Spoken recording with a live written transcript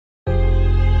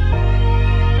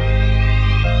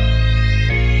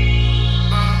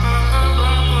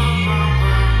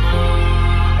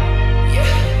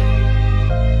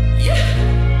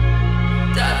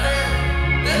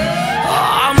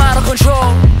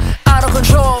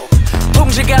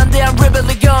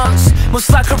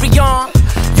무사크리온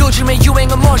요즘의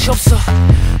유행은 멋이 없어.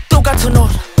 똑같은 옷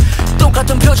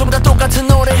똑같은 표정 다 똑같은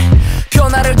노래.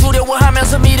 변화를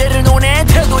두려워하면서 미래를 논해.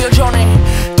 태도 여전해.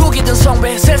 독이 든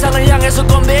성배 세상을 향해서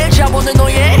건배. 자본은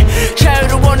노예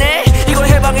자유를 원해. 이건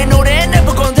해방의 노래.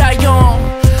 Never gonna die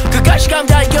young. 끝까지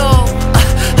감다요.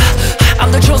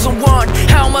 I'm the chosen one.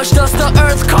 How much does the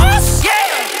earth cost? Yeah.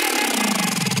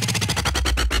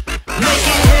 Make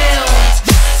it hell.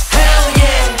 Hell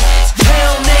yeah.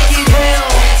 Hell make it hell.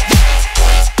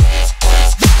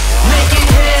 Make it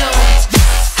hell.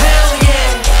 Hell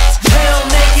yeah. Hell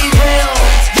make it hell.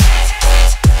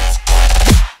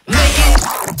 Make it.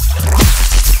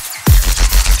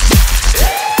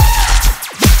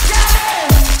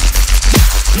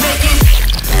 Make it.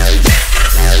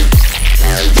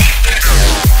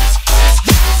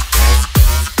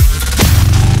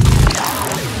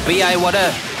 B.I. what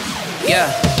up?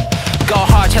 Yeah. Go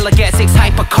hard till I get six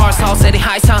hypercars. All city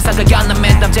high sounds like a gun.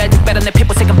 Man 남자들 better 내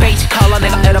피부 색은 beige color.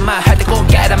 내가 이런 말 할 때 꼭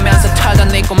깨라면서 털던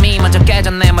네 꿈이 먼저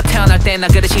깨졌네. 뭐 태어날 때나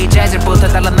그릇이 재질부터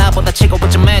달라 나보다 치고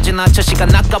좀 해지나 저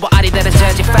시간 아까워 아리대는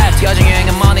재질 fact. 요즘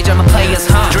유행은 money 젊은 players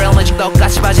drill magic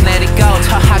똑같이 바지 내리고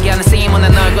터하게 하는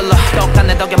씨문한 얼굴로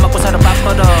똑같네 덕에 먹고 서로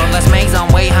바쁘러 Let's make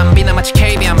some way 한비는 마치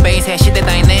KBN base 시대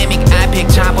다이내믹 epic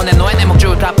자본의 노예 내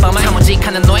목줄 가빠만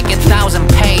사무직하는 너에게 1000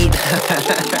 paid.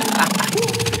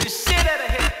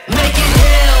 Make it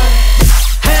hell,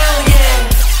 hell yeah,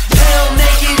 hell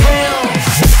make it hell.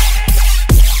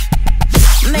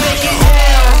 Make it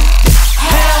hell,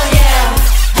 hell yeah,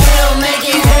 hell make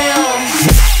it hell.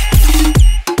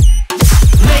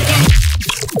 Make it.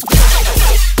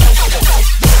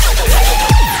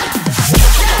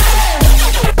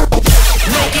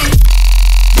 Make it.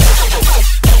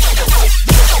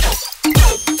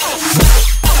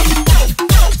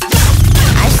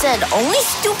 I said only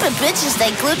stupid bitches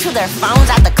they glued to their phones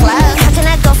at the club. How can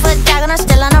I go for a dog and I'm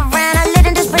still on a run? I lit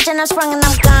in this bitch and I'm sprung and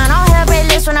I'm gone. All hell break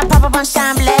loose when I pop up on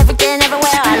sample. Everything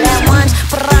everywhere all at once.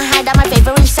 Put it on high, that my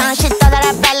favorite song. Shit thought that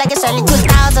I bad like it's early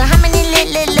 2000. How many lit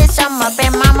I'm up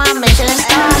in mama Michelin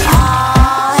star.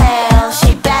 Oh hell,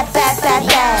 she bad.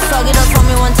 Fuck it up for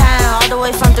me one time, all the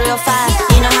way from 305.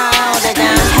 You know how I hold it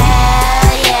down.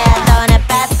 Hell yeah, throwing it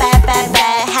bad.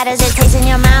 How does it taste in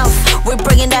your mouth? We're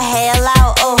bringing the hell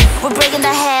out, oh. We're bringing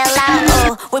the hell out,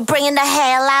 oh. We're bringing the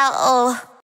hell out, oh.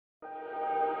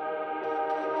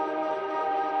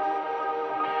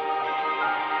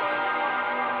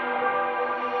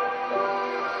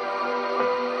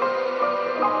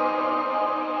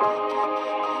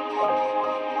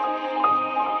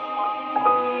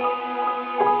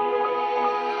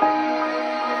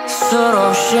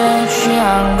 수없이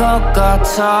취한 것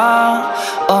같아.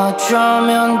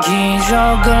 어쩌면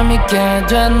기적을 믿게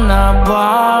됐나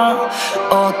봐.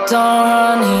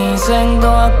 어떠한 희생도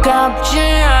아깝지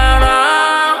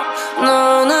않아.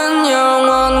 너는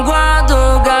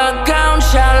영원과도 가까운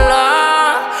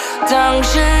찰나.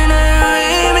 당신의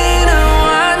의미는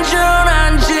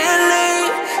완전한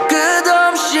진리.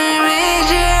 끝없이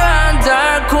미지한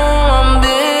달콤한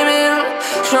비밀.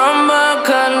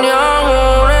 천박한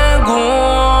영혼의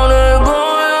구원을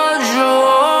보여주어.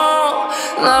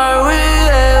 날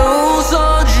위해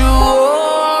웃어주어.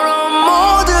 넌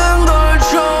모든 걸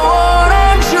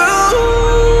초월해줘.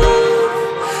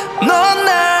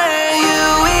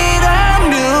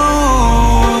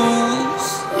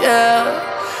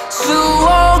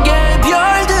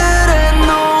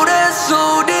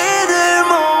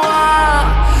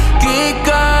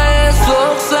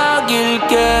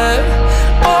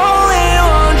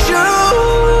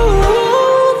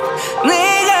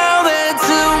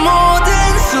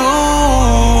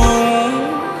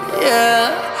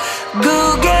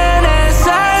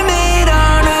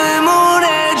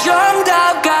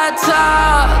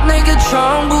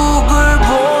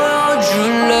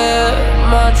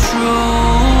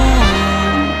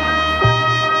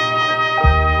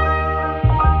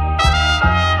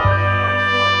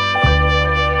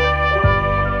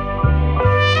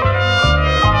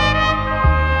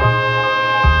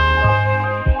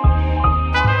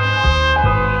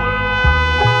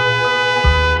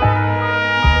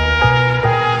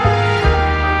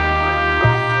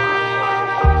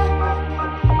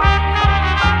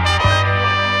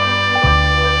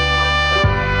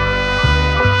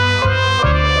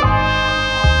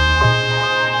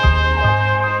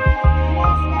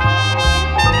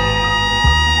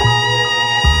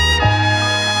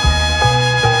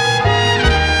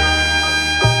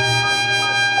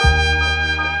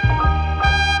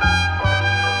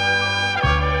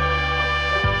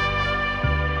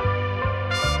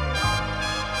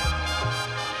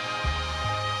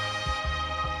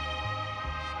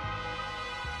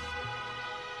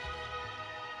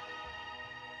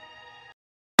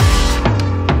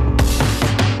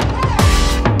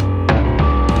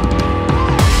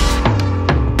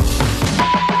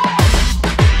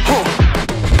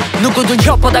 누구도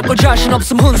혓바닥 자신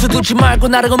없음 훈수 두지 말고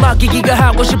나를 맡기기가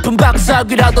하고 싶은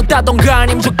박사귀라도 따던가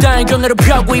아님 적당히 경애를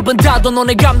펴고 입은 다도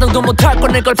너네 감당도 못할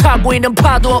걸 내 걸 타고 있는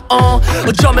파도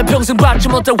어쩌면 평생 받지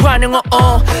못할 환영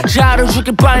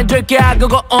잘해줄게 빨리 될게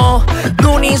악어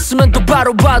눈이 있으면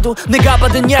똑바로 봐도 내가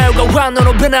받은 야유가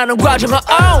환호로 변하는 과정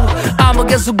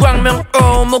암흑에서 광명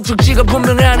목적지가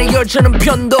분명하니 열차는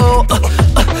편도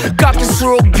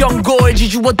깎일수록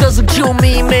병고해지지 What doesn't kill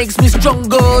me makes me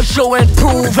stronger Show and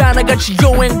prove 하나같이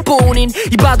여행뿐인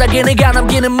이 바닥에 내가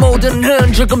남기는 모든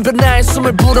흔적은 변화의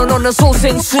숨을 불어넣는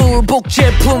소생술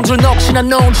복제품들 넋이나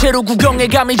놓은 채로 구경에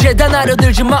감히 재단하려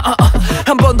들지 마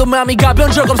한 번도 맘이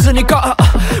가변 적 없으니까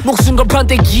목숨 걸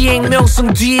판때기에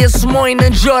익명성 뒤에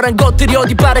숨어있는 저런 것들이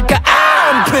어디 빠를까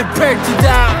I'm prepared to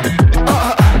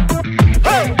die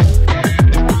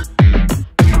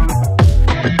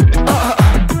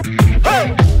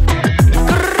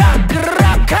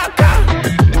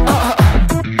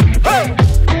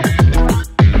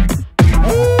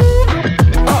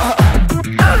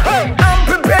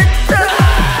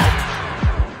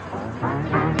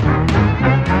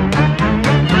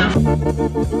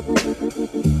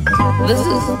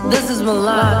This is my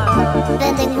life.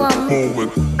 Bending one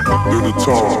moment at a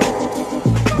time.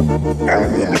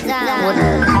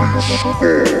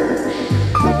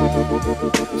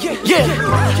 Yeah.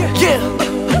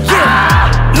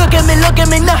 Look at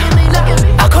me now.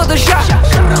 I call the shot.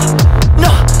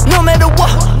 No matter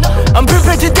what, I'm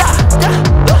prepared to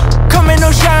die. Come and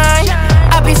no shine.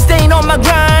 I be staying on my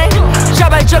grind.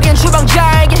 자발적인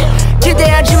추방자에게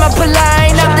기대하지 마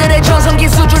polite. 남들의 전성기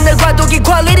수준 내 과도기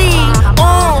quality.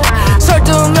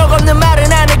 설득력 없는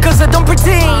말은 안 해 cause I don't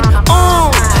pretend.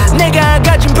 내가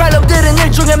가진 발업들은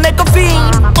일종의 메커핀.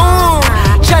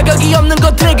 자격이 없는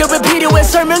것들에게 왜 필요해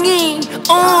설명이.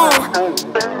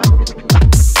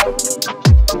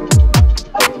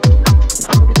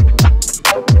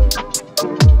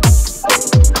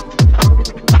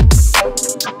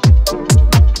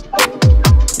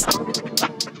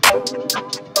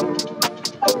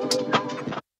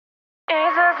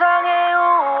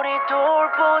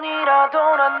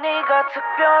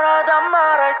 특별하단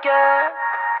말할게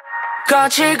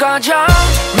같이 가자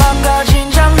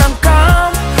망가진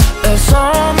장난감의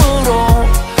섬으로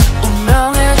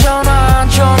운명의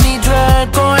전환점이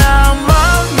될 거야 막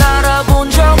날아본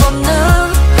적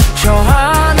없는 저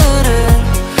하늘을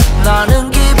나는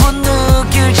기분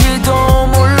느낄지도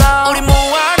몰라 우리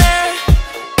뭐하네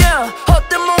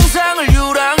헛된 몽상을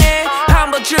유랑해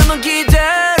한 번쯤은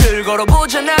기대를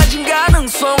걸어보자 낮은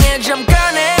가능성에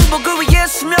잠깐의 행복을 위해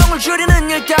수명을 줄이는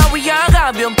일 따위야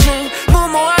가볍지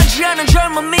무모하지 않은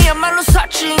젊음이야말로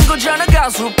사치인 거잖아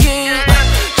가속기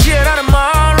지혜라는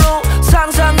말로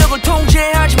상상력을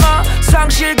통제하지마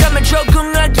상실감에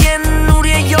적응하기엔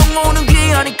우리의 영혼은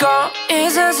귀하니까 이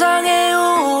세상에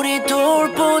우리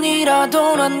둘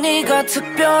뿐이라도 난 네가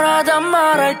특별하단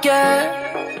말할게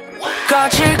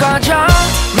같이 가자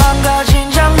망가진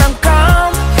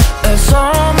장난감의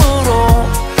섬으로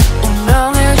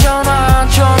운명의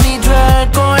전환점이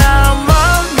될 거야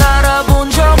막 날아본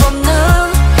적 없는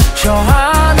저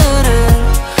하늘을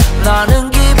나는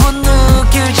기분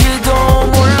느낄지도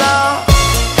몰라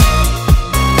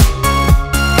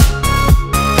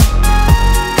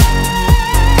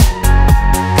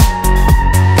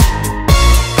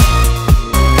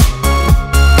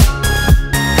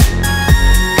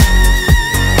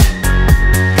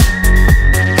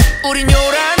우린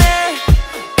요란해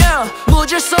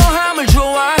무질서함을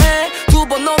좋아해 두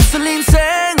번 없을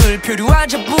인생을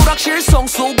표류하자 불확실성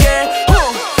속에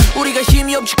우리가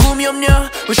힘이 없지 꿈이 없냐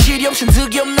왜 실이 없인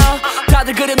득이 없나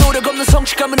다들 그래 노력 없는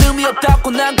성취감은 의미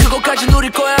없다고 난 그것까지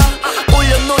누릴 거야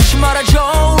올려놓지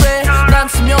말아줘 그래 난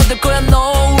스며들 거야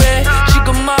no way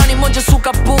지금만이 먼저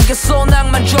쏟아보겠어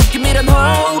낭만적임이란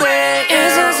호래 이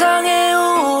세상에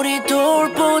우리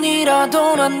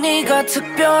둘뿐이라도 난 네가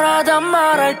특별하단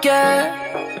말할게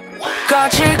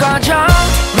같이 가자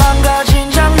망가진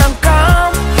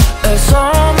장난감의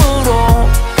섬으로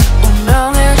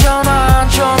운명의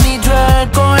전환점이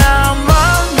될 거야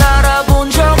막 날아본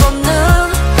적 없는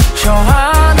저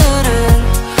하늘을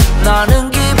나는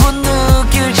기분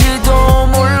느낄지도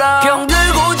몰라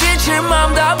병들고 지칠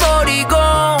맘 다 버리고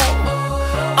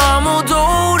아무도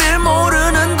우릴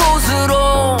모르는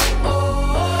곳으로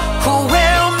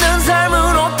후회 없는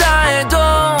삶은 없다 해도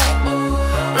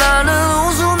나는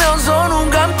웃으면서 눈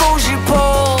감고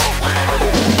싶어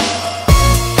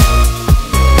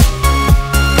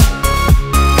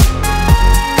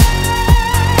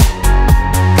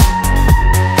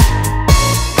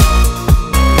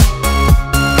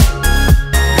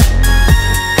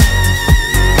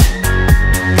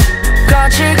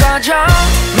같이 가자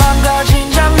망가진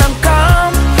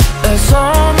장난감의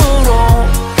섬으로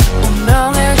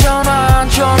운명의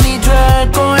전환점이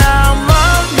될 거야. 아마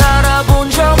날아본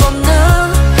적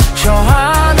없는 저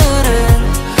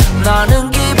하늘은 나는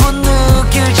기분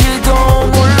느낄지도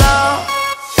몰라.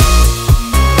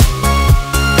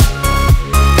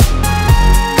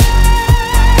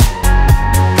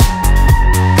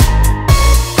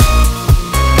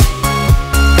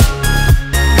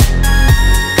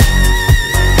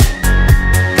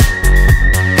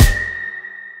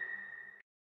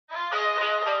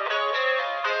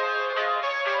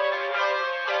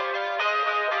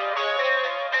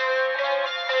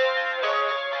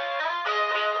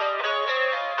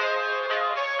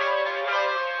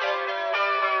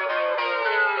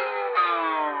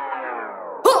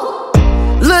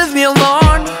 Leave me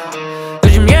alone.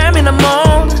 요즘 예민한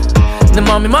몸. 내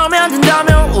맘이 맘에 안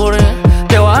든다면 우리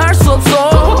대화할 수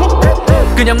없어.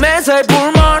 그냥 매사에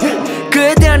불만.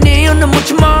 그에 대한 이유는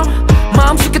묻지마.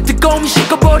 마음속에 뜨거움이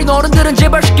식어버린 어른들은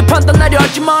제발 쉽게 판단하려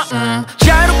하지마.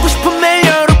 자유롭고 싶어 매일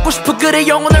여유롭고 싶어. 그래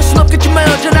영원할 순 없겠지만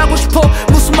여전하고 싶어.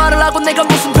 무슨 말을 하고 내가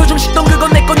무슨 표정 짓던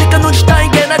그건 내 거니까 눈치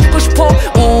따위게 놔주고 싶어.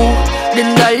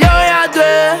 우린 달려야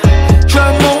돼.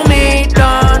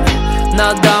 젊음이란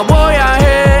나다워야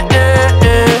해.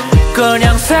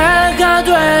 그냥 새가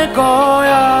될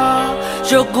거야.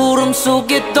 저 구름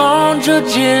속에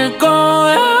던져질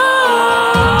거야.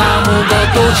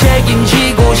 아무것도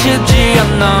책임지고 싶지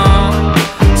않아.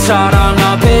 사랑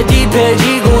앞에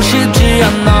딥해지고 싶지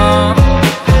않아.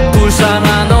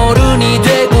 불쌍한 어른이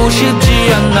되고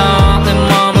싶지 않아. 내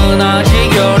맘은 아직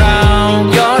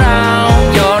young,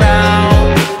 young,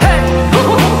 young. Hey!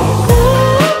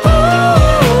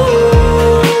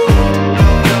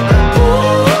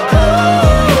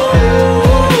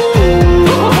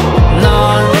 난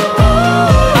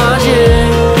아직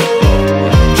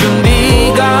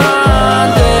준비가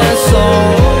안 됐어.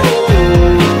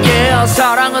 Yeah,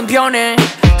 사랑은 변해.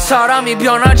 사람이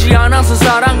변하지 않아서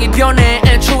사랑이 변해.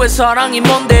 애초에 사랑이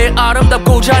뭔데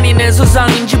아름답고 잔인해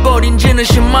세상인지 벌인지는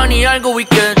신만이 알고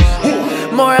있겠지.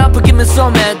 뭘 아프기면 so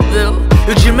mad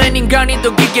요즘엔 인간이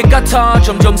더 기계 같아.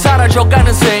 점점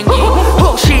사라져가는 생기.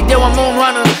 시대와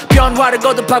문화는 변화를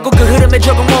거듭하고 그 흐름에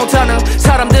적응 못하는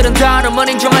사람들은 다름은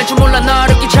인정할 줄 몰라.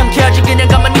 나를 귀찮게 하지 그냥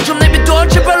가만히 좀 내비둬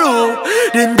제발.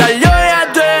 우린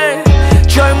달려야 돼.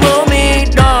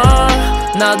 젊음이란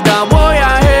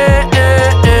나다워야 해.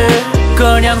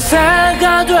 그냥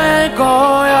새가 될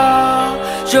거야.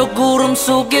 저 구름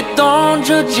속에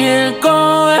던져질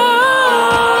거야.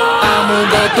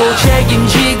 아무것도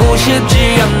책임지고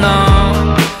싶지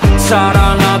않아.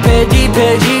 사랑 앞에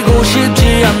딥해지고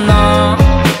싶지 않아.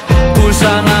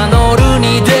 불쌍한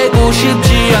어른이 되고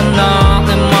싶지 않아.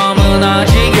 내 맘은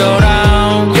아직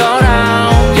young,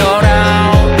 young,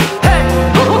 young.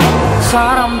 Hey!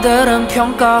 사람들은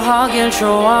평가하길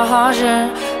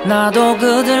좋아하지. 나도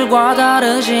그들과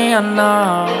다르지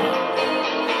않아.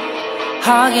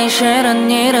 하기 싫은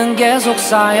일은 계속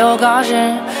쌓여가지.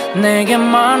 내게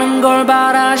많은 걸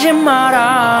바라지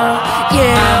마라.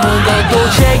 Yeah.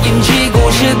 아무것도 책임지고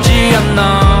싶지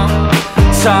않아.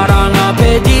 사랑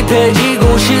앞에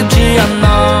딥해지고 싶지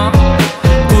않아.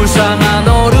 불쌍한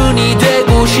어른이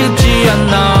되고 싶지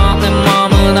않아. 내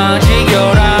맘은 아직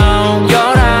young,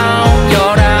 young,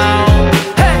 young.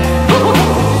 Hey!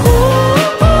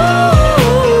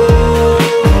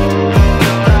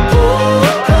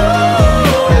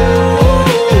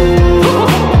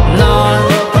 난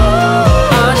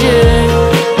아직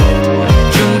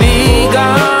준비가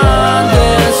안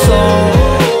됐어.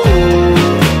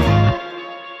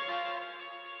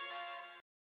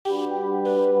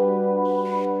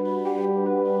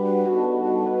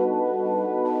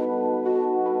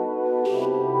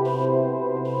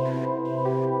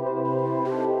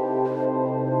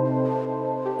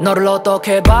 너를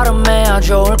어떻게 발음해야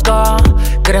좋을까.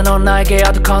 그래 넌 나에게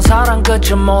아득한 사랑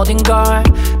끝은 어딘걸.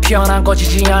 피어난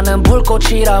꺼지지 않은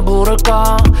불꽃이라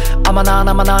부를까. 아마 난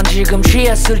지금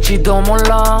취했을지도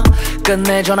몰라.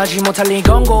 끝내 전하지 못할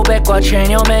이건 고백과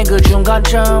체념의 그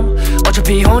중간쯤.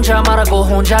 어차피 혼자 말하고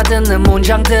혼자 듣는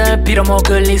문장들.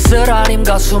 빌어먹을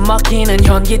이스라림과 숨막히는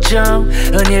현기증.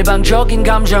 은일방적인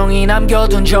감정이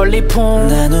남겨둔 전리품.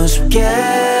 난 우습게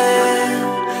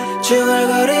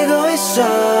중얼거리고 있어.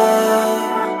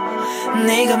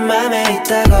 네가 맘에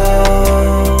있다고.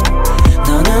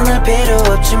 너는 알 필요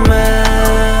없지만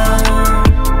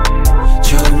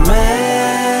조금의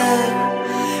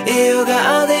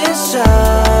이유가 어디 있어.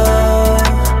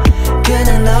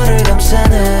 그냥 너를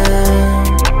감싸는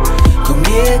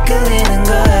공기에 끌리는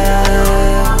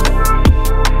거야.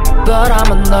 But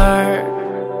I'm a nerd.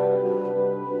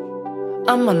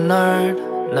 I'm a nerd,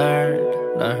 nerd.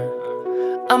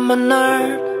 I'm a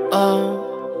nerd, oh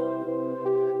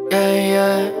yeah,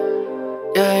 yeah,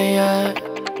 yeah, yeah.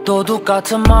 도둑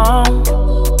같은 마음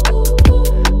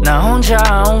나 혼자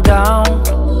down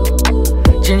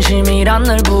진심이란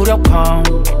늘 무력함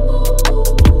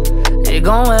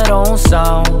이건 외로운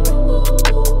싸움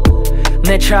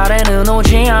내 차례는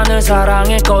오지 않을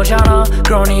사랑일 거잖아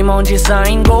그러니 먼지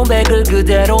쌓인 고백을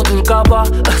그대로 둘까봐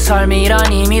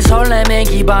삶이란 이미 설렘에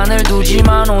기반을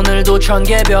두지만 오늘도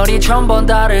천개 별이 천번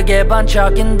다르게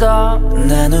반짝인다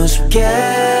난 우습게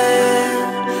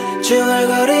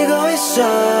중얼거리고 있어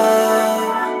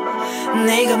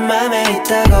네가 맘에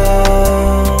있다고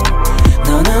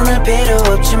너는 알 필요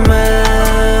없지만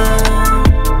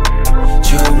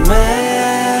조금만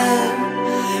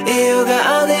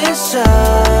이유가 어딨어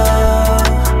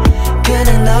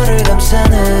그냥 너를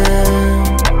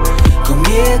감싸는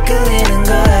공기에 끌리는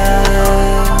거야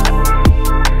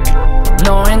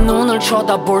너의 눈을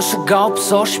쳐다볼 수가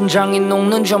없어 심장이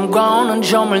녹는 점과 어느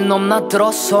점을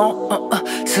넘나들었어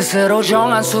스스로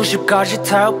정한 수십가지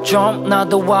타협점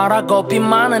나도 알아 겁이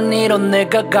많은 이런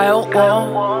내가 가여워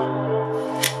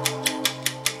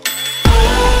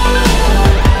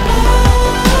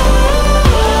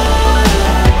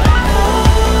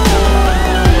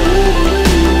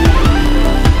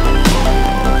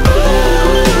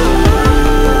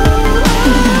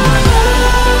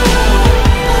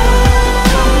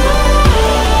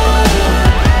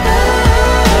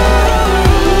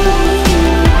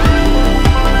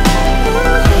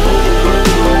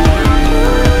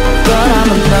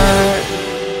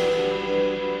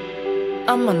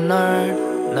I'm a nerd,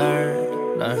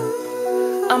 nerd, nerd.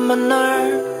 I'm a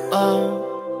nerd, oh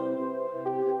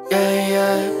yeah,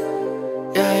 yeah,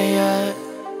 yeah, yeah.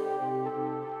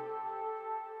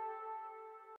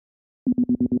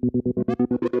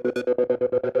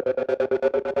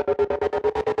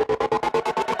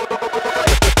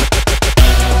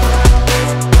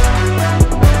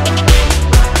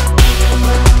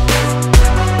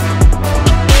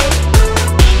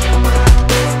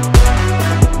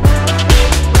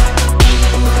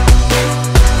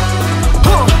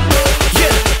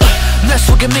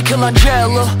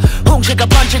 미켈란젤로 홍채가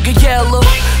반짝여 옐로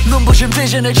눈부신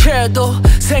비전을 채도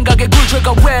생각에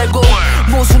굴절과 왜곡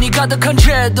모순이 가득한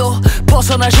제도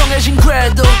벗어나 정해진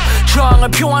궤도 저항을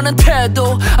표하는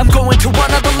태도 I'm going to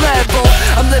another level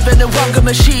I'm living in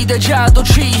황금의 시대 자도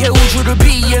취해 우주를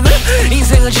비행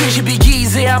인생은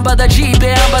 72기세 안 받아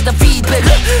지배 안 받아 feedback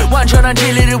완전한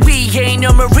진리를 위해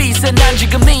이념을 reset 난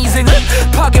지금 네 인생은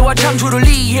파괴와 창조를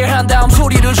이해한 다음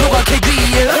소리를 조각해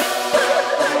귀에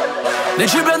내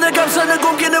주변을 감싸는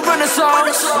공기는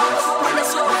Renaissance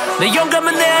내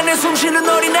영감은 내 안에 숨쉬는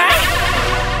어린아이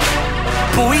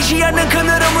보이지 않는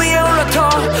그늘은 위에 올라타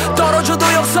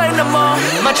떨어져도 역사에 남아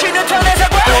마치 뉴턴의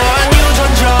사과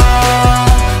유전자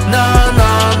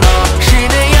나나나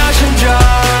신의 야심자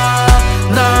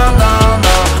나나나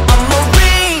I'm a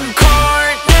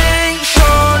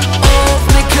reincarnation of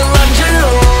Michelangelo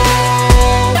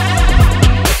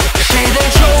시대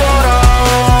초월함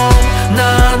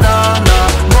나나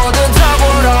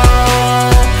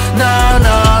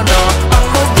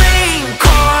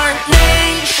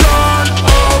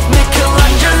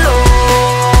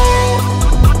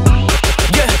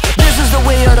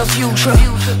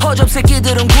허접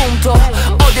새끼들은 굶떠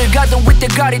어딜 가든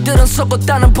윗대가리들은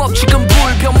썩었다는 법칙은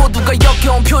불변 모두가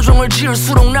역겨운 표정을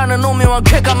지을수록 나는 오묘한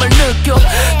쾌감을 느껴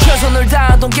최선을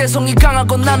다하던 개성이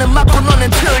강하고 나는 맞고 너는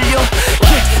틀려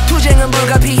투쟁은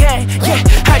불가피해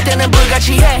할 때는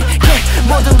불가치해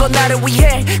모든 건 나를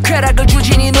위해 쾌락을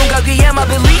주지 네 눈가 위에 My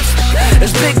beliefs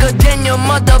is bigger than your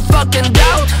motherfucking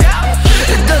doubt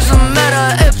It doesn't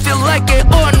matter if you like it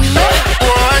or not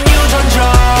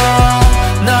유전자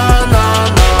나나나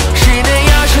신의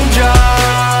야심자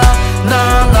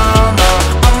나나나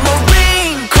I'm a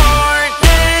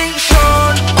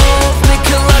reincarnation of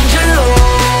Michelangelo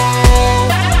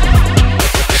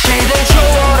시대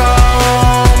초월함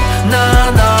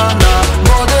나나나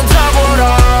뭐든 다 보라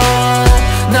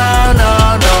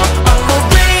나나나 I'm a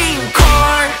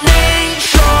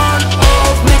reincarnation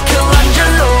of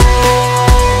Michelangelo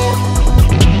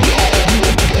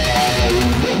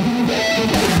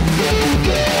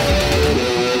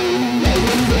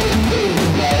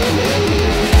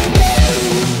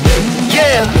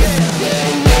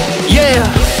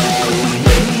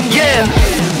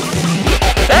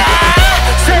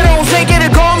새로운 세계를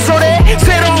건설해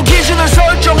새로운 기준을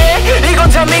설정해 이건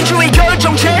다 민주의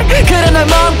결정체 그래 날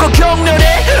마음껏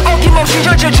격려해 어김없이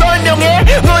절체절명해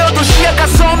너여도 시야가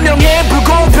선명해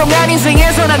불공평한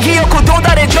인생에서 난 기어코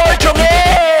도달해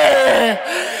절정해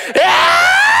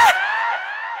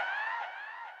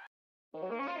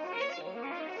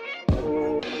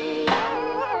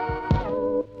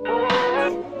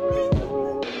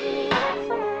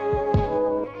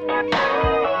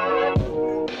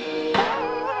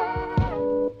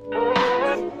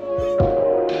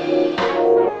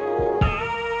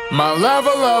My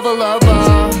lover, lover,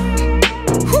 lover.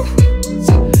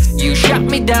 You shot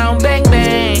me down, bang,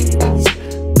 bang.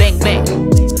 Bang, bang.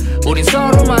 우린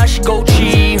서로 마시고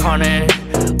취하네.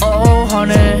 Oh,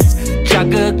 honey.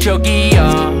 자극적이야.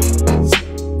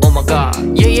 Oh my god,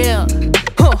 yeah, yeah.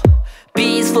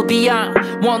 B's for beyond.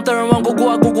 원더는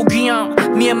원고고와 고고 귀양.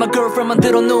 Me and my girlfriend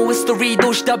만들어 놓은 history.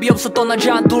 도시 답이 없어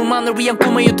떠나자 둘만을 위한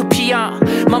꿈의 유토피아.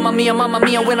 Mamma mia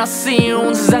when I see you.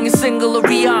 온 세상이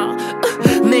싱글러리야.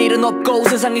 내일은 없고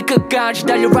세상의 끝까지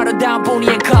달려라라 다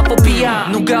보니엔 카포비야.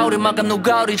 누가 우리 막아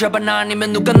누가 우리 잡아 나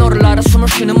아니면 누가 너를 알아 숨을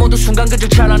쉬는 모든 순간 그저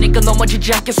잘하니까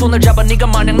넘어지지 않게 손을 잡아 네가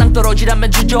마냥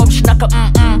낭떠러지라면 주저없이 낙하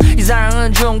이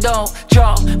사랑은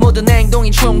중독적 모든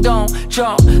행동이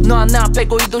충동적 너 하나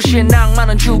빼고 이 도시의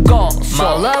낭만은 죽어.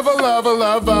 My lover lover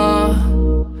lover.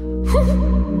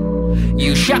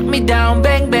 You shot me down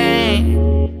bang bang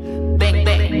bang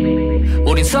bang.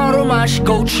 우린 서로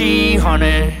마시고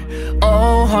취하네.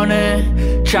 Oh honey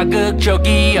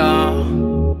자극적이야.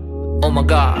 Oh my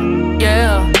god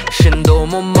yeah. 신도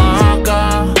못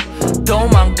막아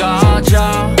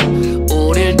도망가자.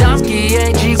 우릴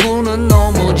닮기에 지구는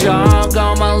너무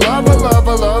작아. My lover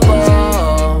lover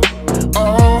lover.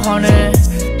 Oh honey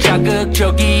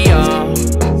자극적이야.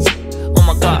 Oh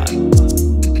my god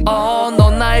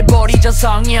넌 나의 버리자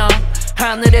상이야.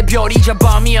 하늘의 별이자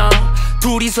밤이야.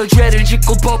 둘이서 죄를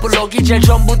짓고 법을 어기자.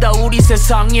 전부 다 우리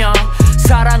세상이야.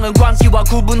 사랑은 광기와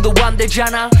구분도 안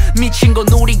되잖아. 미친 건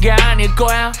우리가 아닐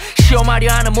거야.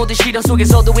 시험하려 하는 모든 시련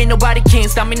속에서도 ain't nobody can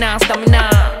stop me now, stop me now.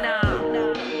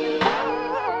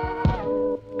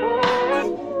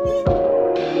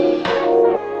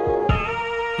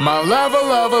 My lover,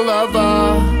 lover,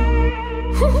 lover.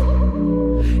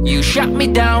 You shot me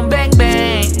down, bang,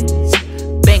 bang.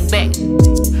 Bang, bang.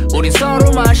 우린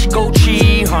서로 마시고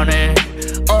취하네.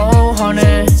 Oh,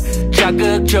 honey.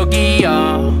 자극적이야.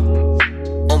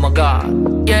 Oh my god,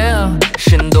 yeah.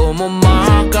 신도 못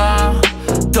막아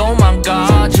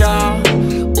도망가자.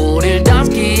 우릴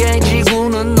닮기에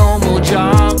지구는 너무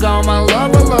작아. My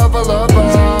lover, lover,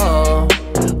 lover.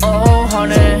 Oh,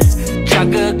 honey.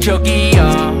 자극적이야.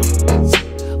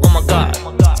 Oh my god.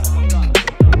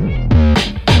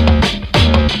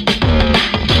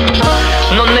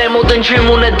 넌 내 모든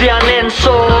질문에 대한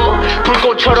answer.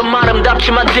 불꽃처럼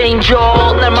아름답지만 danger.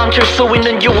 날 망칠 수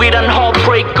있는 유일한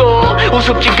heartbreaker.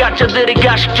 우습지 가짜들의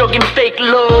가식적인 fake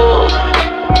love.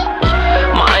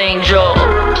 My angel.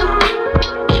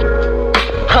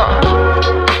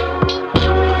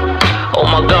 Oh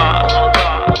my god.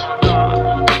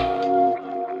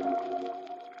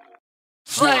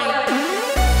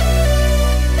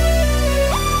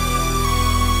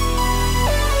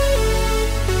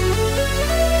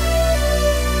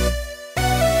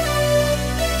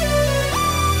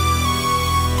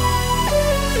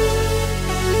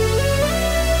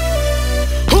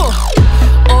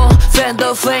 Fan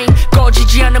the flame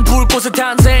꺼지지 않는 불꽃의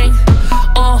탄생.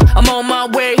 I'm on my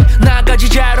way 나가지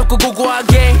자유롭고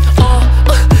고고하게.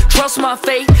 Trust my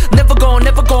fate never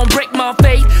gonna break my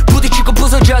faith. 부딪히고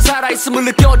부서져 살아있음을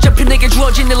느껴. 어차피 내게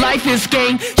주어진 내 life is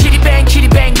game. 치리뱅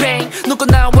치리뱅뱅 누구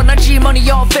나 원하지 money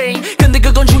or fame. 근데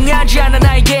그건 중요하지 않아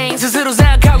나의 gain. 스스로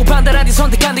생각하고 판단한 뒤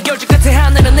선택한 내 결정 끝에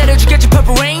하늘은 내려주겠지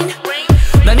purple rain.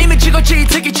 난 이미 찍었지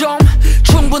특히 좀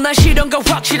충분한 실현과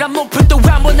확실한 목표 또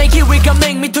한 번의 기회가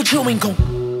make me the 주인공.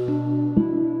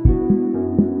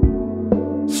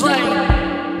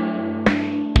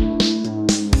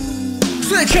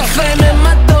 Switch up flame in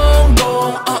my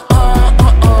동공.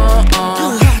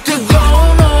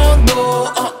 뜨거운 온도.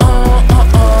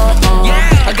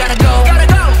 Yeah, I gotta go.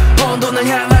 본돈을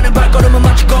향하는 발걸음은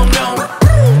마치 공룡.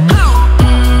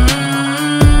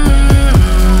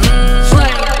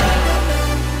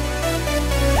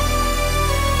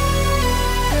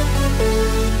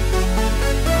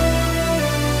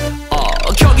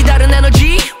 격이 다른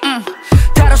에너지.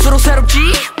 다를수록 새롭지.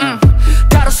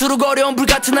 다를수록 어려운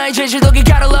불같은 나의 재질덕이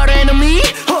got a lot of enemy.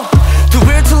 Too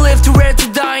real to live, too rare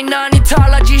to die. 난이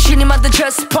달라지 신이 만든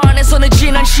체스판에서는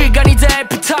지난 시간이 다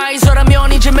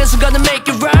appetize라면 이제 매 순간은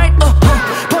make it right.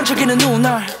 번쩍이는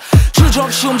눈알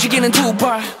주저없이 움직이는 두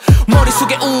발.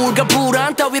 머릿속에 우울과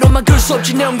불안 따위로만 글 수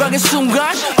없지 내 영광의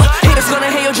순간. 이래서 내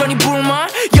헤어져니 불만.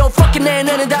 Yo fucking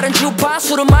내는 다른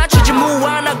주파수로 맞추지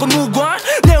무한하고 무관.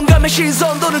 내 영감의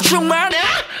신선도는 충만.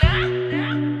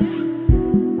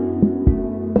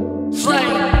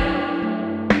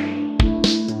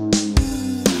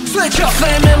 Switch up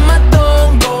flame in my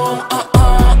동공.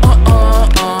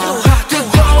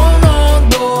 뜨거운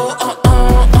온도.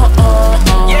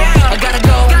 Yeah, I gotta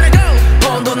go.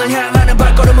 본돈을 향하는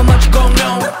발걸음은 마치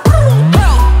공룡.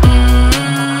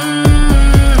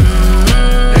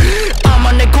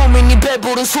 아마 내 고민이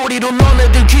배부른 부른 소리로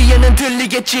너네들 귀에는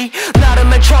들리겠지.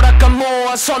 나름의 철학과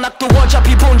모아서 낙도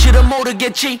어차피 본질은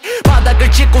모르겠지.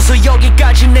 바닥을 찍고서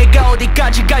여기까지 내가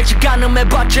어디까지 갈지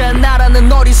가늠해봤자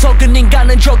나라는 어리석은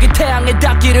인간은 저기 태양에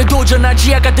닿기를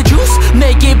도전하지. I got the juice,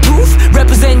 make it proof,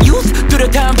 represent youth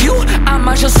뚜렷한 view. 안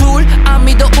마셔 술, 안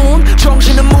믿어 운,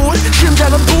 정신은 물,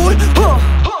 심장은 불.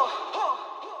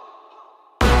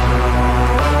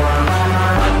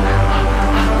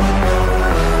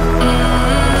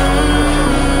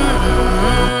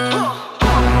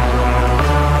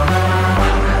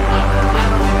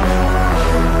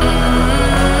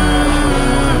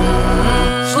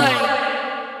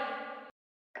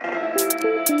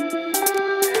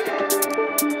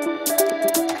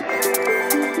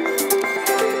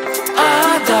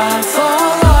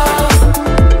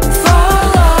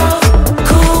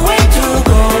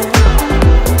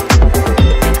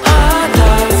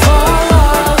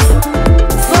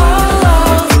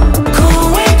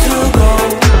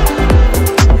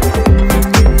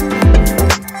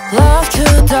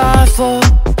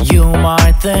 You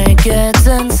might think it's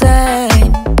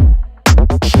insane.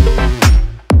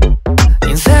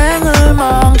 인생을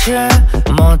망칠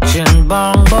멋진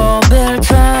방법일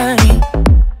테니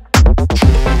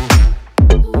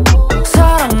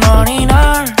사랑만이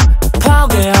날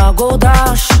파괴하고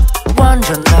다시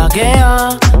완전하게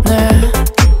하네.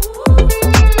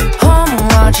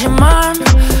 허무하지만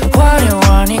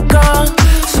화려하니까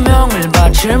수명을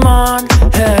바칠만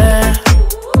해.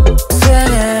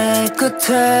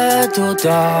 끝에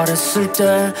도달했을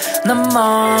때 난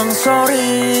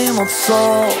망설임 없어.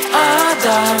 I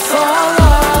die for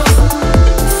love,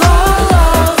 for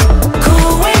love,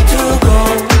 cool way to go.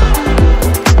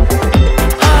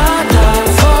 I die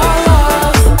for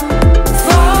love,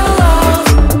 for love,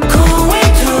 cool way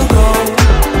to go.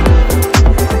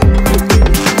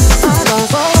 I die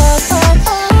for love,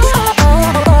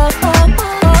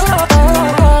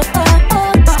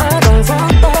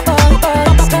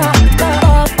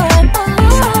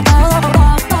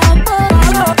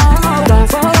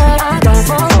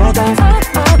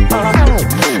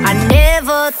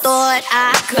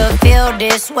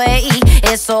 this way.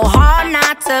 It's so hard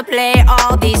not to play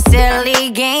all these silly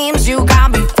games. You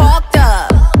got me fucked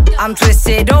up, I'm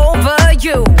twisted over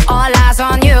you. All eyes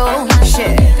on you,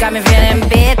 shit, got me feeling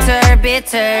bitter,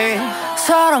 bitter.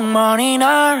 사랑만이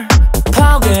날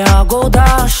파괴하고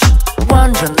다시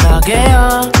완전하게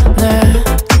하네.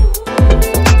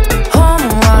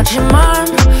 허무하지만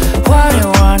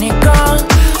화려하니까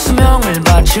수명을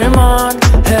바칠만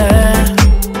해.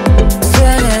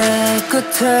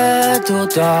 끝에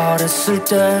도달했을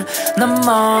때 난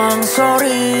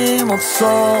망설임 없어.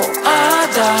 I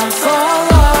die for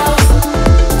love,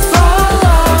 for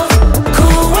love,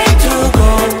 cool way to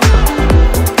go.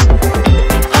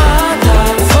 I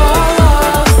die for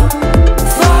love,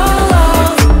 for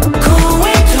love, cool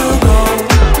way to go.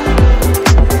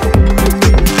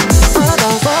 I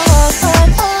die for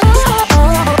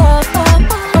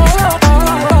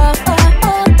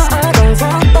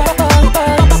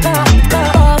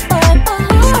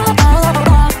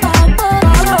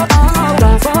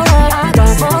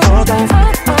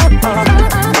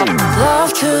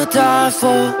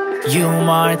You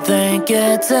might think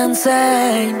it's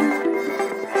insane.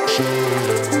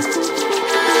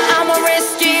 I'ma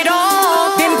risk it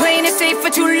all. Been playing it safe for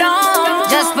too long.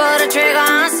 Just put a trigger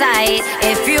on sight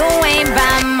if you ain't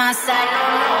by my side.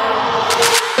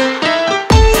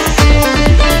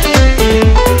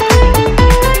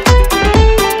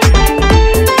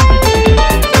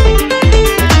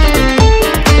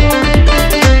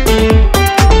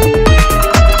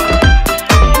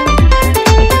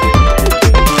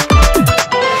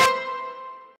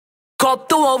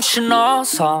 겁도 없이 나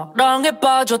사랑에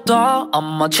빠졌다.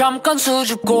 아마 잠깐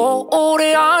수줍고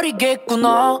오래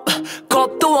아리겠구나.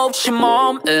 겁도 없이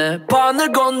맘에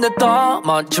바늘 건넸다.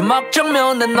 마지막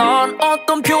장면에 난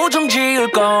어떤 표정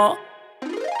지을까.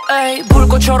 에이,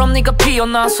 불꽃처럼 네가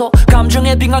피어나서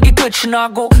감정의 빙하기 끝이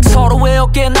나고 서로의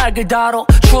어깨에 날개를 달아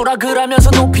추락을 하면서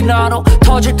높이 날아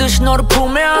터질 듯이 너를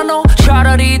품에 안어.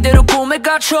 차라리 이대로 꿈에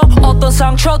갇혀 어떤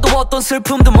상처도 어떤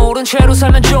슬픔도 모른 채로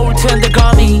살면 좋을 텐데.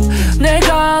 감히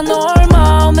내가 널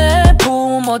마음에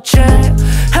품었지.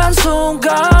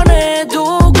 한순간에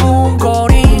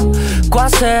두근거림과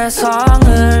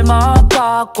세상을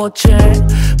맞바꿨지.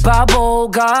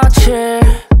 바보같이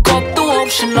겁도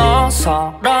없이 나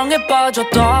사랑에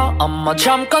빠졌다. 아마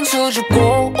잠깐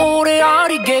수줍고 오래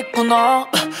아리겠구나.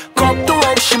 겁도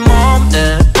없이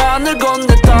맘에 바늘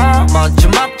건넸다.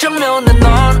 마지막 장면에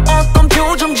난 어떤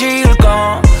표정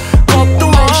지을까. 겁도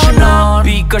없이 난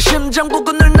비가 심장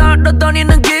부근을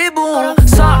날아다니는 기분.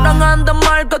 사랑한단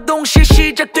말과도 동시에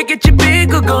시작되겠지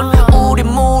비극은 우리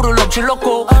물을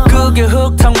엎질렀고 그게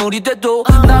흙탕물이 돼도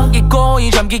남기 거의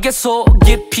잠기겠어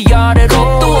깊이 아래로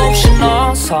겁도 없이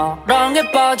나 사랑에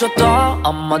빠졌다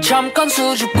아마 잠깐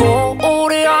수줍고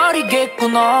오래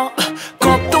아리겠구나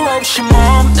겁도 없이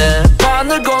맘에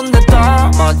반을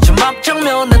건넸다 마지막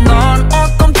장면에 난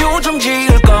어떤 표정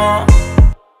지을까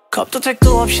겁도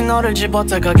택도 없이 너를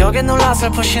집었다가 격에 놀라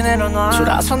살포시 내려놔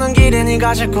돌아서는 길에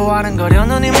네가 자꾸 아른거려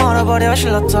눈이 멀어버려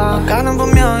실렀다 아까는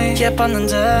분명히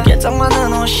예뻤는데 깨딱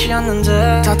맞는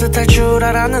옷이었는데 따뜻할 줄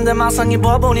알았는데 막상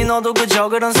입어보니 너도 그저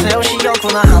그런 새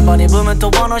옷이었구나 한 번 입으면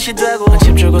또 원옷이 되고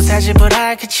집 주고 새 집을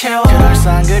알게 채워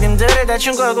그럴싸한 그림들을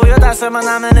대충 걸고 8살만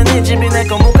하면은 이 집이 내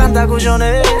거 못 간다고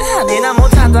전해 아니 난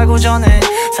못한다고 전해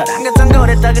사랑 같은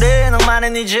거랬다 그래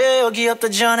너만은 이제 여기 없다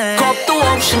전해 겁도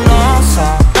없이 너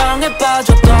사랑에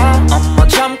빠졌다 아마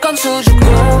잠깐 수줍고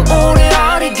오래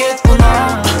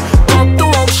아리겠구나 겁도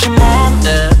없이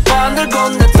맘에 반을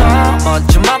건넸다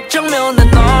마지막 장면에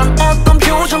난 어떤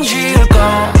표정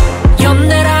지을까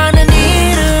연애라는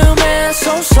이름의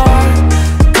소설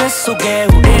그 속에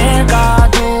우릴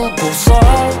가두고서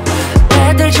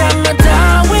애들 장난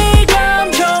따위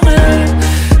감정을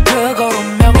그걸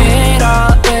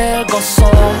운명이라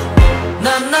읽었어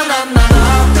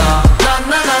나나나나나나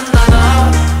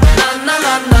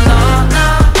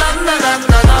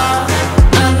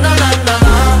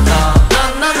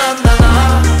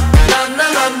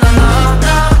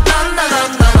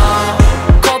나나나나나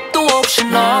겁도 없이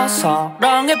나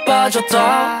사랑에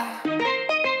빠졌다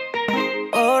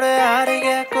오래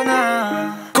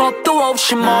아리겠구나 겁도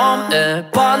없이 맘에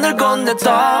반을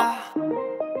건넸다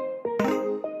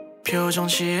표정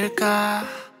지을까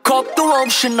겁도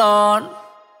없이 난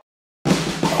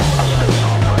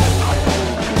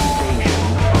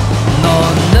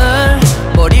너는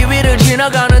머리 위를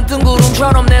지나가는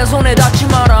뜬구름처럼 내 손에 닿지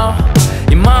마라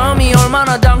이 마음이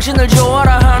얼마나 당신을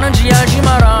좋아라 하는지 알지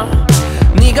마라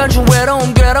네가 준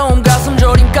외로움 괴로움 가슴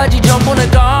저림까지 전부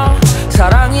내가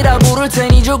사랑이라 부를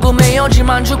테니 조금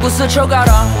헤어지만 주고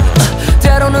스쳐가라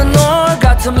때로는 널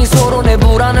같은 미소로 내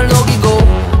불안을 녹이고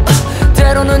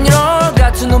때로는 널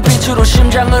같은 눈빛으로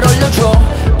심장을 얼려줘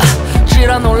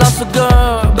지라 놀랐어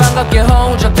girl 반갑게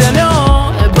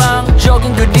허우적대며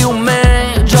일방적인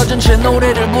그리움에 젖은 채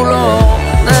노래를 불러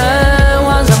내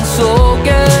환상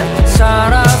속에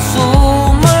살아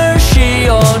숨을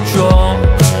쉬어줘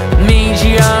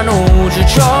미지한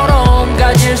우주처럼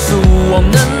가질 수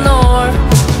없는 널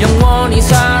영원히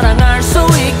사랑할 수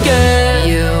있게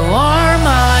You are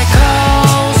my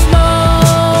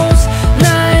cosmos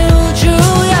나의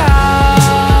우주야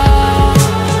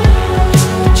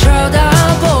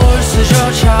쳐다볼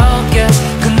수조차 없게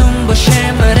그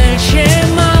눈부심을 잃지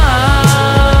마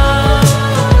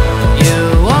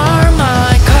You are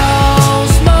my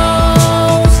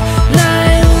cosmos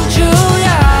나의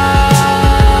우주야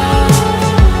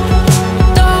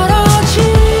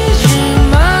떨어지지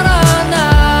마라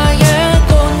나의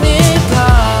꽃잎아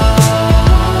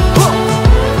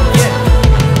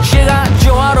시간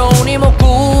조화로운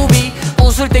이목구비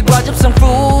웃을 때 과즙성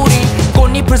풀이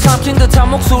꽃잎을 삼킨 듯한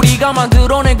목소리가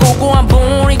만들어낸 고고한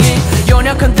분위기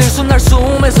연약한 들숨날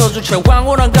숨에서조차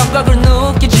황홀한 감각을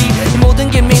느끼지 이 모든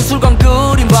게 미술관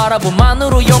그림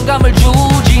바라봄만으로 영감을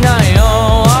주지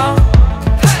나요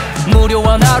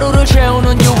무료한 하루를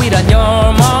채우는 유일한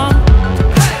열망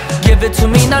Give it to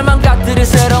me 날만 갓들일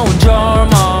새로운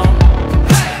절망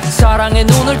사랑에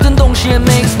눈을 뜬 동시에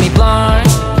makes me blind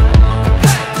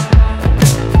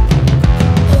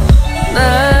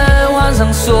내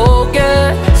환상 속에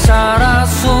살아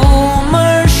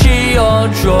숨을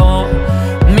쉬어줘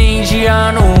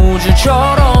미지한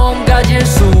우주처럼 가질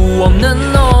수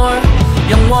없는 널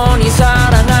영원히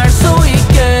사랑할 수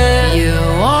있게 You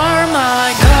are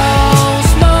my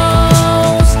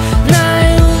cosmos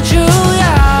나의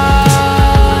우주야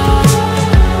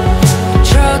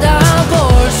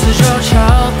쳐다볼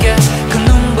수조차 없게 그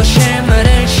눈부심을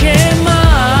잃지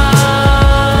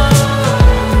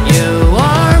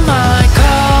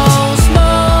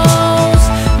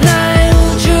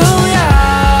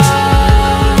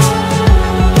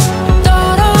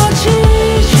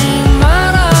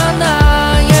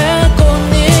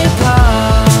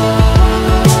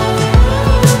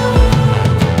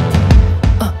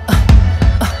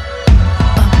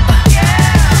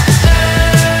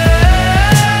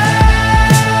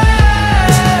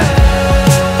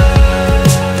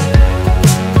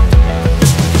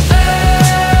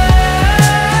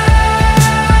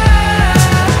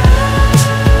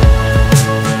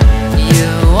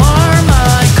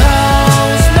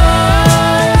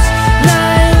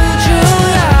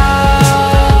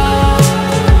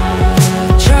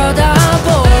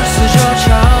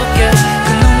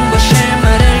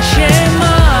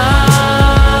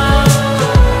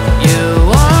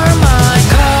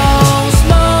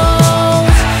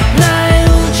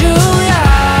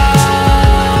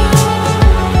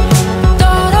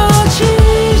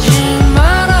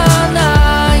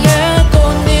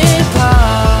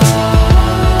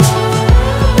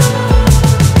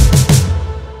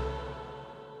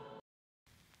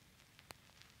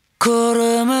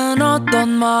어떤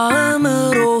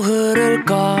마음으로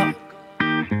흐를까?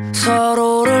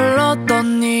 서로를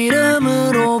어떤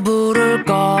이름으로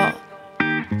부를까?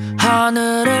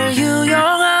 하늘을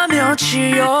유영하며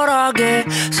치열하게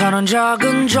사는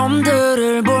작은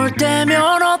점들을 볼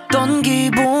때면 어떤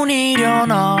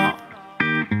기분이려나?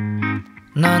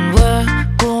 난 왜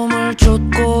꿈을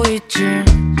쫓고 있지?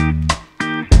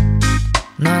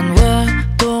 난 왜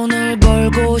돈을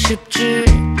벌고 싶지?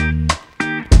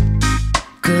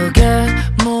 그게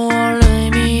뭘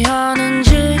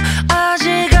의미하는지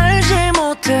아직 알지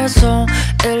못해서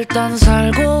일단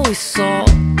살고 있어.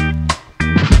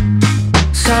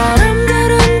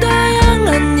 사람들은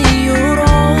다양한 이유로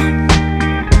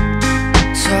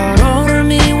서로를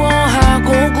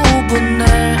미워하고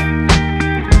구분해.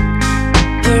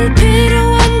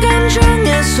 불필요한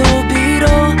감정의 소비로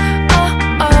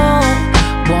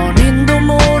원인도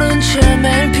모른 채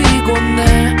매일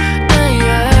피곤해.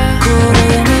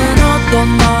 구름은 어떤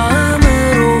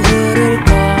마음으로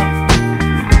흐를까?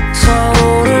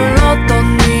 서로를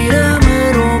어떤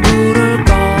이름으로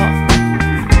부를까?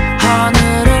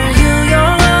 하늘을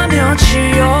유영하며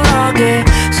치열하게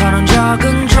사는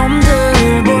작은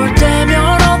점들을 볼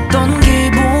때면 어떤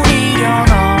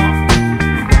기분이려나?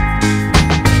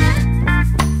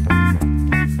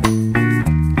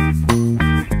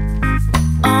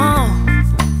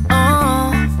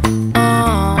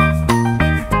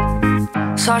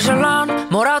 사실 난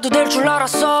뭐라도 될 줄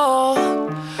알았어.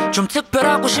 좀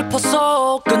특별하고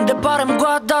싶었어. 근데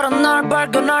바람과 다른 날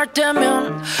발견할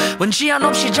때면 왠지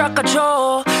한없이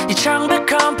작아져. 이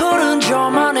창백한 푸른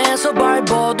점 안에서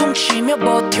발버둥 치며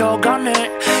버텨가네.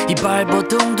 이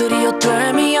발버둥들이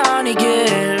헛됨이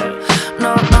아니길.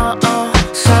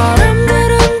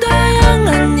 사람들은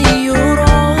다양한 이유로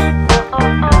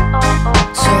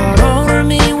서로를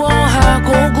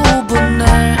미워하고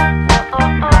구분해.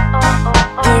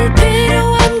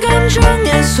 불필요한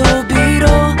감정의 소비로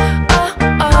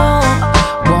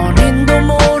원인도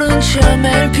모른 채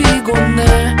매일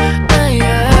피곤해.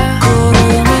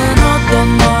 구름은 어떤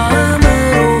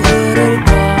마음으로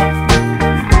흐를까?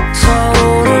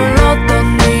 서로를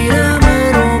어떤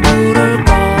이름으로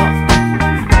부를까?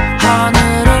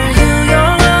 하늘을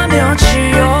유영하며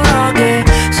치열하게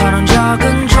사는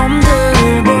작은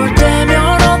점들을 볼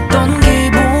때면 어떤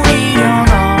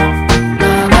기분이려나?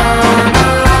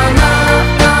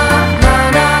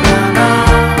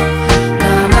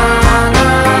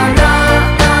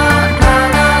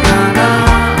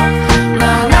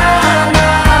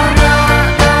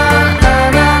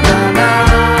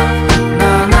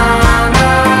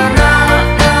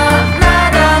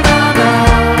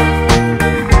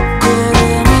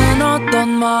 구름은 어떤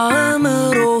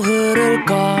마음으로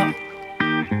흐를까?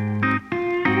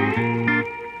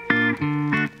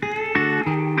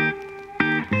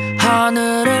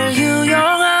 하늘을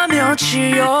유영하며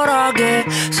치열하게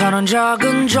사는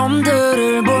작은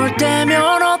점들을 볼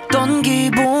때면 어떤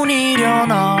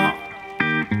기분이려나?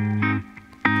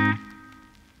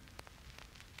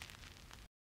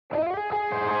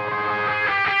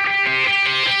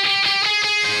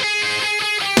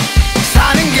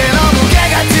 사는 게 너무 개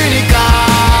같으니까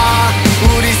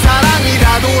우리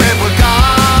사랑이라도 해볼까?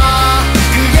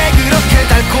 그게 그렇게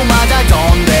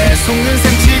달콤하다던데 속는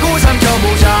셈 치고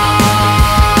삼켜보자.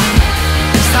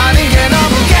 사는 게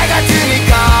너무 개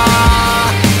같으니까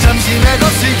잠시의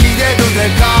것을 기대도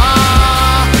될까?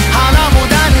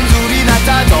 하나보다는 둘이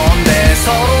낫다던데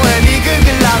서로의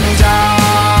비극을 나누자.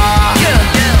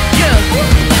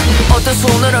 어때서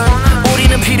오늘은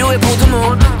우리는 필요해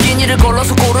보드문 끼니를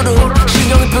걸러서 꼬르륵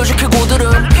신경이 뾰족해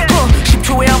고드름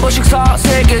 10초에 한 번씩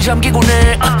사색에 잠기곤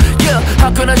해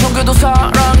학교나 종교도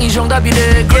사랑이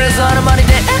정답이래. 그래서 하는 말이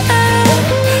돼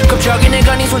갑자기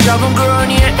내가 네 손 잡은 girl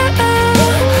yeah.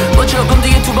 뭐 조금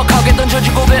뒤에 투박하게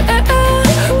던져진 고백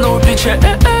노을빛에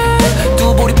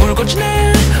두 볼이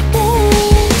붉어지네.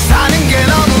 사는 게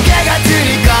너무 개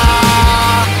같으니까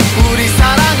우리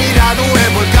사랑이라도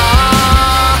해볼까?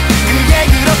 그게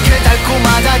그렇게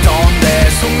달콤하다던데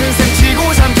속는 셈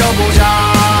치고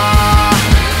삼켜보자.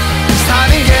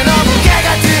 사는 게 너무 개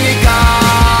같으니까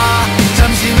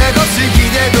잠시의 것을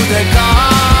기대도 될까?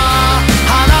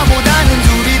 하나보다는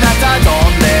둘이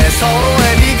낫다던데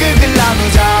서로의 비극을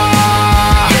나누자.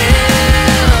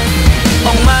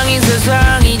 엉망인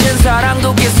세상 이젠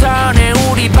사랑도 계산해.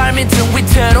 우리 발밑은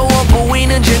위태로워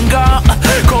보이는 젠가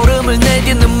걸음을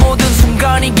내딛는 모든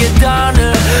순간이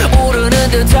계단을 오르는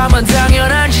듯하면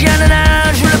당연하지 않은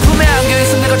아주를 품에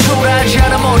안겨있음 내가 초라하지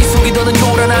않아. 머릿속이 더는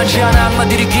요란하지 않아.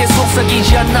 악마들이 귀에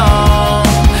속삭이지 않아.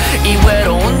 이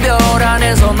외로운 별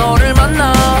안에서 너를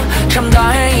만나 참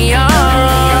다행이야.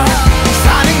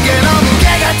 사는 게 너무 개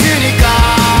같으니까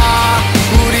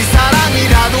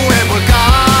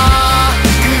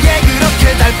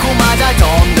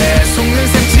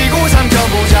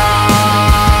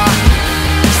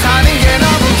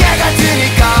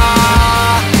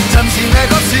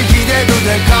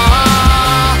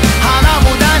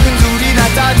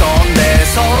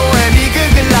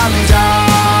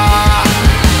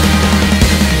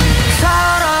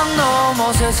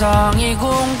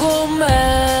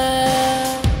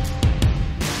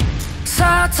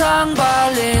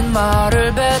어린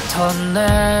말을 뱉었네.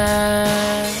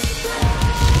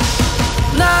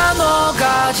 나눠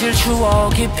가질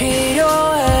추억이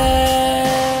필요해.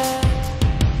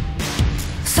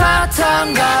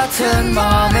 사탕 같은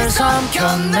맘을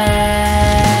삼켰네.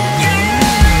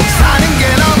 사는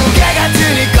게 너무 개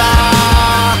같으니까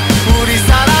우리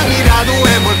사랑이라도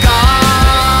해볼까.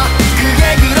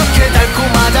 그게 그렇게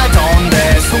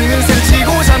달콤하다던데 속는 셈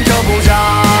치고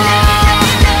삼켜보자.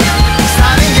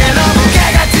 사는 게 너무 개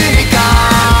같으니까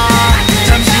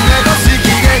잠시 내 것을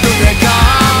기대도 될까.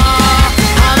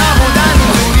 하나보다는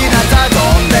둘이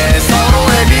낫다던데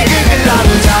서로의 비극을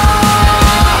나누자.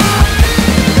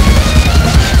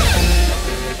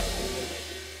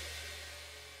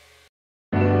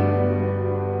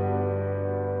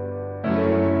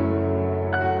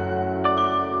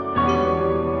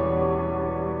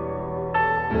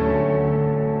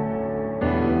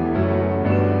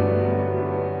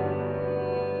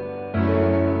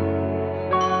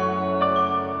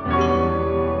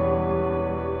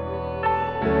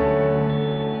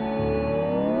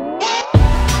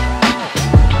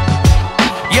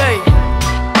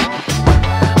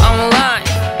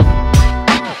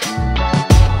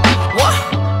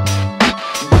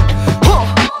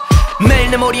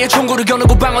 내 머리에 총구를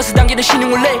겨누고 방아쇠 당기는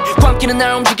신용을 내. 광기는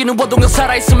날 움직이는 원동력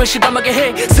살아있음을 실감하게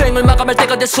해. 생을 마감할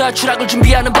때가 됐어야 추락을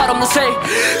준비하는 발 없는 새.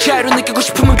 자유를 느끼고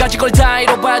싶으면 가지 걸 다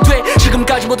잃어봐야 돼.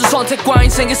 지금까지 모든 선택과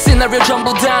인생의 시나리오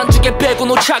전부 다 한두개 빼고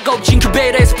너 차가워진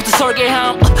큐베이스부터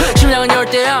설계함. 심장은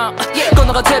열대야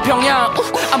건너가 태평양.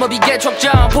 아마 비계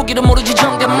적장 포기를 모르지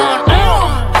정대만.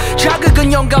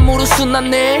 자극은 영감으로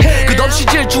순환해. 끝없이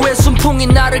질주의 순풍이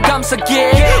나를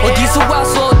감싸게. 어디서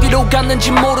와서 어디로 갔는지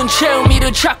모른 채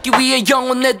의미를 찾기 위해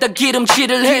영혼에다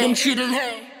기름칠을 해.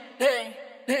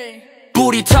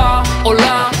 불이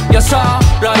타올라야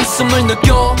살아있음을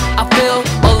느껴. I feel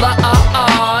alive.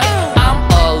 I'm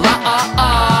alive.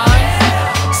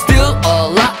 Still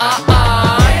alive.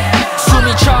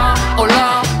 숨이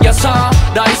차올라야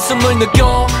살아있음을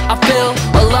느껴. I feel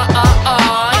alive.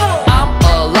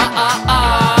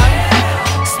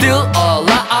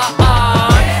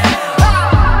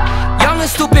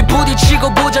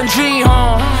 부딪히고 보잔쥐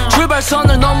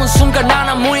출발선을 넘은 순간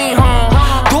나나무이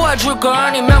도와줄 거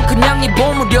아니면 그냥 네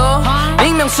보물려.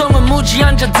 익명성은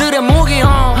무지한 자들의 무기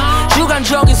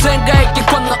주관적인 생각에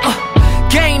건너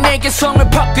개인의 개성을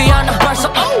파괴하는 발사.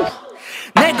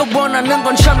 내가 원하는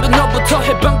건 참고 너부터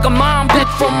해방감만 back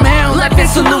from hell. Life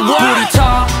is a new world. 불이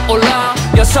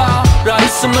타올라야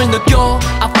살아있음을 느껴.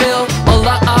 I feel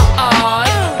alive.